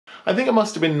I think it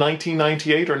must have been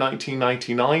 1998 or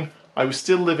 1999. I was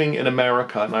still living in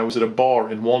America and I was at a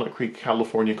bar in Walnut Creek,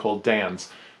 California called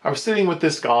Dan's. I was sitting with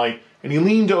this guy and he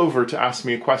leaned over to ask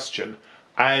me a question,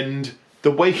 and the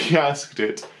way he asked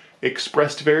it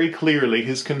expressed very clearly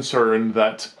his concern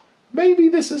that maybe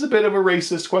this is a bit of a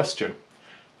racist question.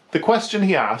 The question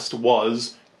he asked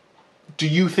was, do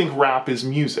you think rap is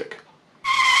music?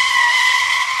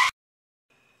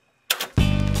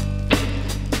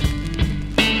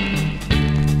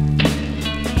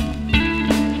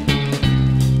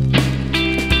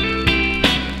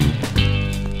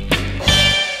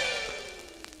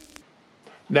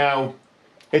 Now,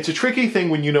 it's a tricky thing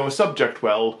when you know a subject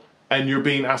well and you're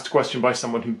being asked a question by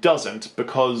someone who doesn't,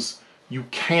 because you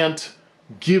can't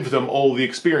give them all the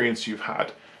experience you've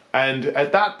had. And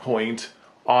at that point,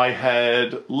 I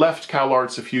had left Cal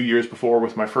Arts a few years before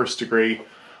with my first degree,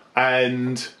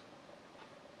 and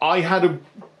I had a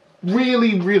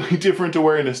really, really different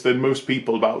awareness than most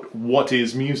people about what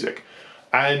is music.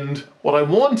 And what I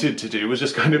wanted to do was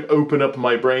just kind of open up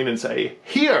my brain and say,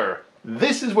 here!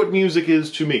 This is what music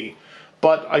is to me.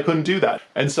 But I couldn't do that.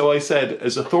 And so I said,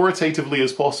 as authoritatively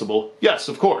as possible, yes,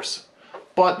 of course.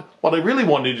 But what I really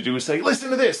wanted to do was say, listen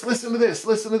to this, listen to this,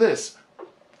 listen to this.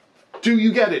 Do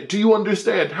you get it? Do you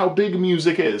understand how big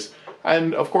music is?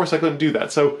 And of course I couldn't do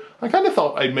that. So I kind of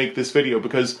thought I'd make this video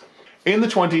because in the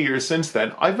 20 years since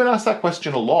then, I've been asked that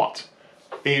question a lot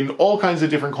in all kinds of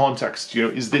different contexts. You know,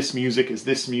 is this music? Is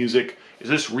this music? Is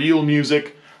this real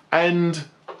music? And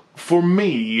for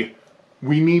me,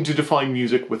 we need to define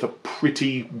music with a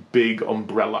pretty big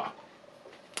umbrella.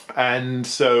 And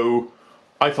so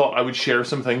I thought I would share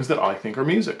some things that I think are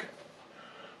music.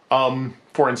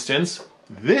 For instance,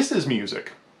 this is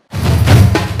music.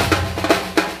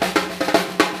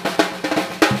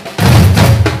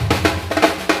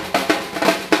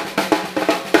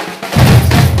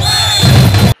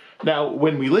 Now,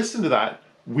 when we listen to that,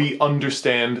 we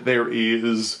understand there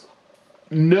is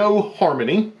no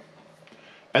harmony,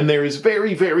 and there is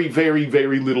very, very, very,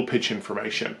 very little pitch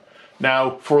information.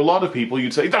 Now, for a lot of people,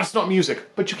 you'd say, that's not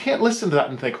music, but you can't listen to that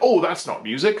and think, oh, that's not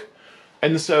music.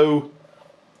 And so,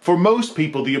 for most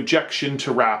people, the objection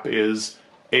to rap is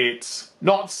it's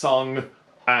not sung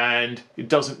and it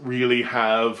doesn't really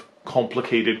have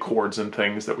complicated chords and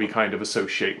things that we kind of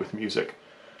associate with music.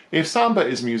 If samba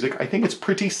is music, I think it's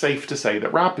pretty safe to say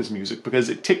that rap is music because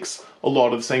it ticks a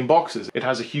lot of the same boxes. It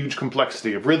has a huge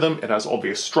complexity of rhythm, it has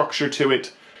obvious structure to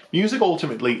it. Music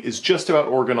ultimately is just about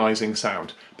organizing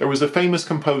sound. There was a famous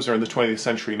composer in the 20th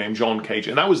century named John Cage,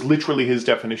 and that was literally his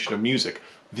definition of music,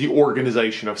 the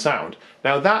organization of sound.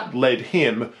 Now that led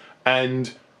him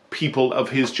and people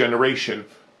of his generation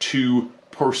to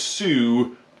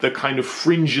pursue the kind of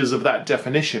fringes of that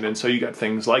definition, and so you get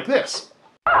things like this.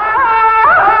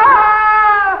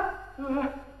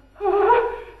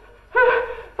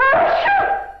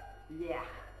 Yeah.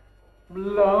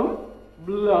 Blum,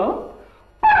 blum.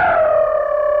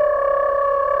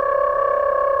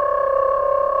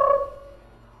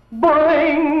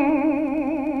 Boing!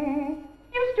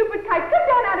 You stupid kite, come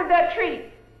down out of that tree.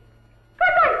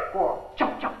 Kite, go,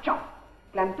 chop, chop, chop.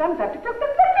 Glam, glam, zap, zap, zap,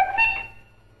 zap, zap.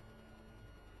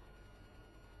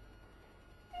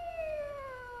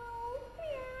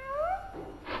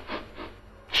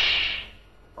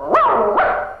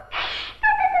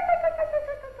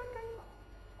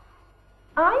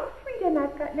 I'm Frida and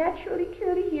I've got naturally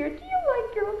curly hair. Do you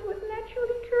like girls with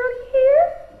naturally curly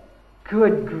hair?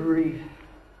 Good grief.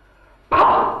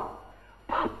 Pop!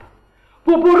 Pop!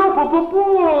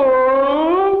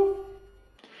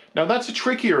 Now that's a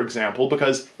trickier example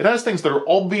because it has things that are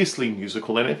obviously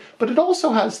musical in it, but it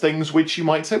also has things which you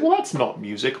might say, well, that's not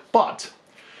music. But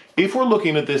if we're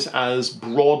looking at this as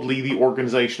broadly the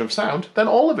organization of sound, then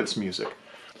all of it's music.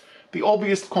 The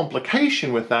obvious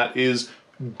complication with that is,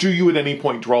 do you at any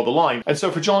point draw the line? And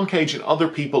so for John Cage and other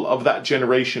people of that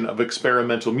generation of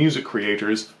experimental music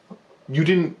creators, you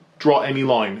didn't draw any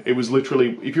line. It was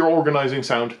literally, if you're organizing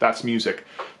sound, that's music.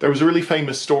 There was a really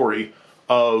famous story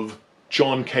of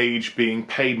John Cage being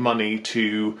paid money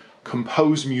to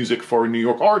compose music for a New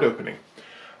York art opening.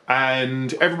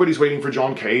 And everybody's waiting for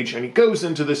John Cage, and he goes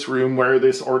into this room where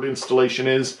this art installation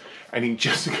is, and he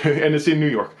just, and it's in New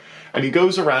York. And he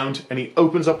goes around and he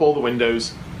opens up all the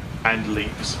windows and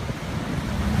leaves.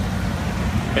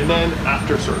 And then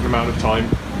after a certain amount of time,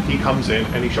 he comes in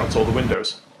and he shuts all the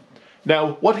windows.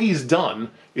 Now, what he's done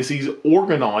is he's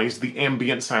organized the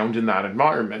ambient sound in that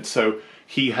environment. So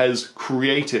he has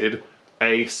created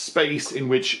a space in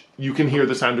which you can hear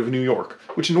the sound of New York,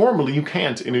 which normally you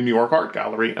can't in a New York art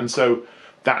gallery. And so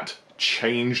that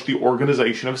changed the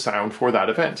organization of sound for that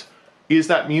event. Is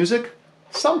that music?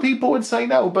 Some people would say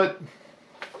no, but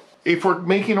if we're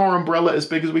making our umbrella as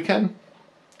big as we can,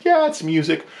 yeah, it's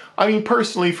music. I mean,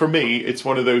 personally, for me, it's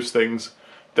one of those things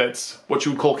that's what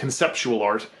you would call conceptual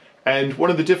art. And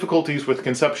one of the difficulties with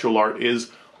conceptual art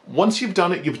is once you've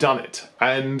done it, you've done it.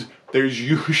 And there's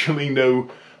usually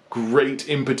no great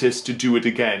impetus to do it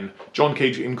again. John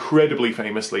Cage incredibly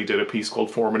famously did a piece called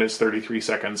 4 minutes 33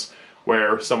 seconds,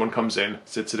 where someone comes in,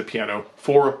 sits at a piano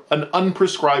for an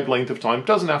unprescribed length of time,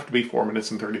 doesn't have to be 4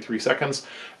 minutes and 33 seconds,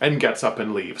 and gets up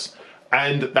and leaves.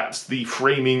 And that's the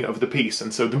framing of the piece.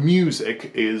 And so the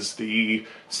music is the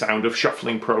sound of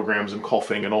shuffling programs and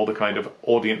coughing and all the kind of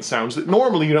audience sounds that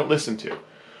normally you don't listen to.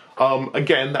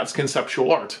 Again, that's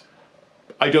conceptual art.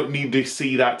 I don't need to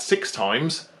see that 6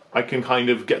 times. I can kind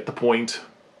of get the point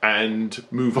and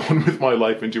move on with my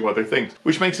life and do other things.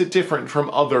 Which makes it different from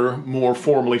other more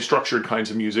formally structured kinds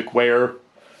of music where,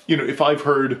 you know, if I've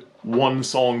heard one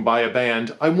song by a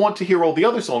band, I want to hear all the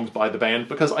other songs by the band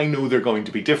because I know they're going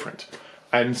to be different.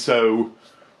 And so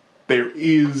there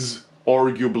is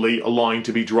arguably a line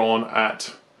to be drawn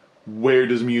at where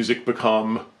does music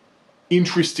become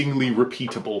interestingly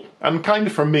repeatable. And kind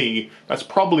of for me, that's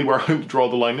probably where I would draw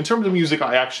the line. In terms of music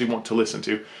I actually want to listen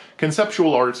to.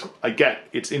 Conceptual art, I get,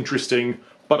 it's interesting,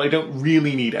 but I don't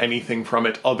really need anything from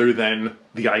it other than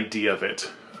the idea of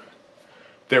it.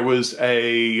 There was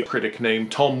a critic named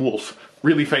Tom Wolfe,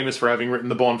 really famous for having written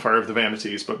The Bonfire of the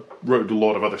Vanities, but wrote a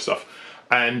lot of other stuff.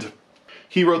 And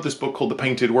he wrote this book called The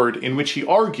Painted Word, in which he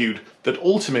argued that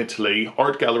ultimately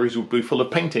art galleries would be full of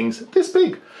paintings this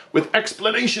big, with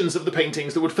explanations of the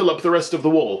paintings that would fill up the rest of the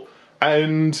wall.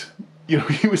 And, you know,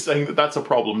 he was saying that that's a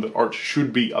problem, that art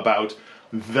should be about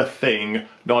the thing,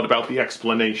 not about the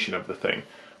explanation of the thing.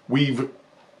 We've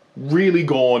really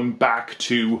gone back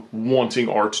to wanting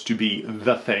art to be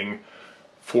the thing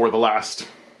for the last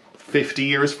 50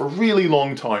 years, for a really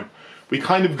long time. We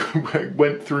kind of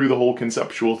went through the whole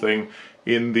conceptual thing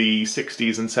in the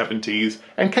 60s and 70s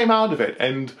and came out of it,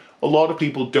 and a lot of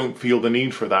people don't feel the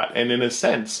need for that. And in a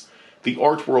sense, the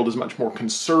art world is much more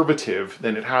conservative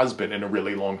than it has been in a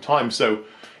really long time, so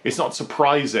it's not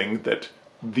surprising that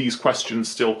these questions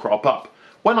still crop up.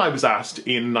 When I was asked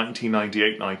in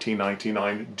 1998,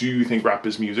 1999, do you think rap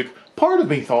is music? Part of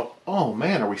me thought, oh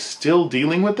man, are we still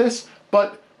dealing with this?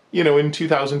 But, you know, in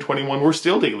 2021, we're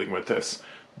still dealing with this.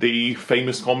 The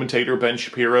famous commentator Ben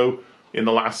Shapiro, in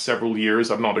the last several years,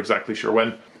 I'm not exactly sure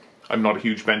when, I'm not a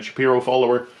huge Ben Shapiro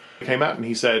follower, came out and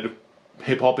he said,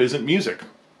 hip-hop isn't music.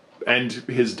 And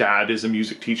his dad is a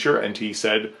music teacher, and he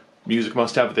said, music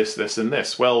must have this, this, and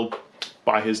this. Well,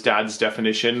 by his dad's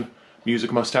definition,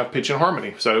 music must have pitch and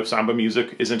harmony, so samba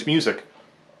music isn't music.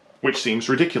 Which seems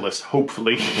ridiculous.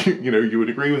 Hopefully, you know, you would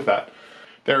agree with that.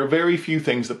 There are very few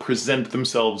things that present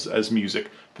themselves as music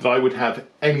that I would have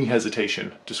any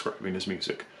hesitation describing as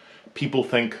music. People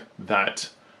think that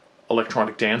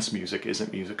electronic dance music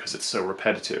isn't music because it's so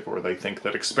repetitive, or they think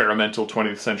that experimental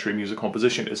 20th century music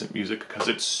composition isn't music because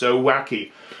it's so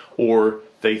wacky, or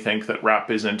they think that rap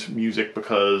isn't music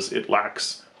because it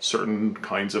lacks certain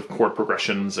kinds of chord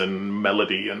progressions and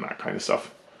melody and that kind of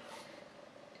stuff.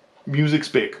 Music's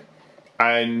big,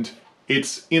 and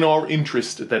it's in our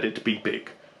interest that it be big.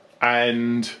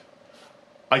 And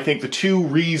I think the 2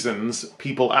 reasons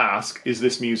people ask, is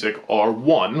this music, are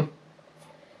 1,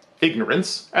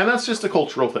 ignorance, and that's just a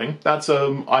cultural thing. That's,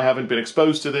 I haven't been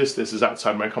exposed to this, this is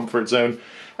outside my comfort zone.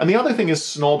 And the other thing is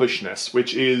snobbishness,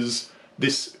 which is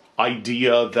this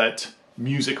idea that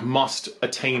music must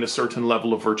attain a certain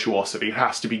level of virtuosity. It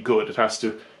has to be good, it has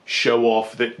to show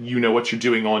off that you know what you're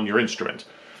doing on your instrument.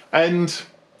 And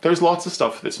there's lots of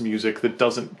stuff that's music that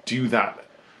doesn't do that.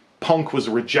 Punk was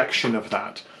a rejection of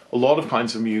that. A lot of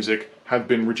kinds of music have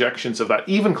been rejections of that.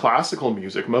 Even classical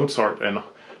music, Mozart and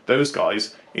those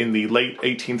guys in the late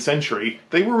 18th century,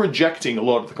 they were rejecting a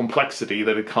lot of the complexity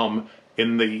that had come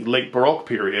in the late Baroque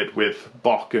period with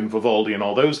Bach and Vivaldi and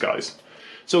all those guys.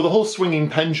 So the whole swinging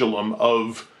pendulum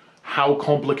of how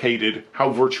complicated,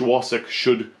 how virtuosic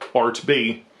should art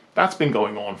be, that's been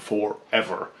going on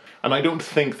forever. And I don't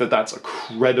think that that's a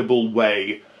credible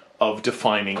way of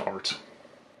defining art.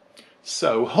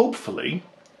 So hopefully,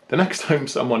 the next time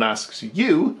someone asks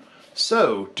you,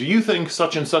 so, do you think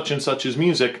such and such is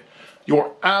music?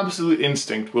 Your absolute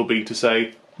instinct will be to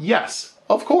say, yes,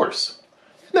 of course.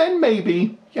 Then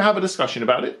maybe you have a discussion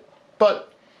about it.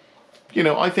 But, you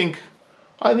know, I think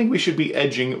we should be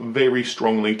edging very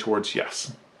strongly towards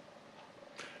yes.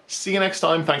 See you next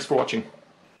time. Thanks for watching.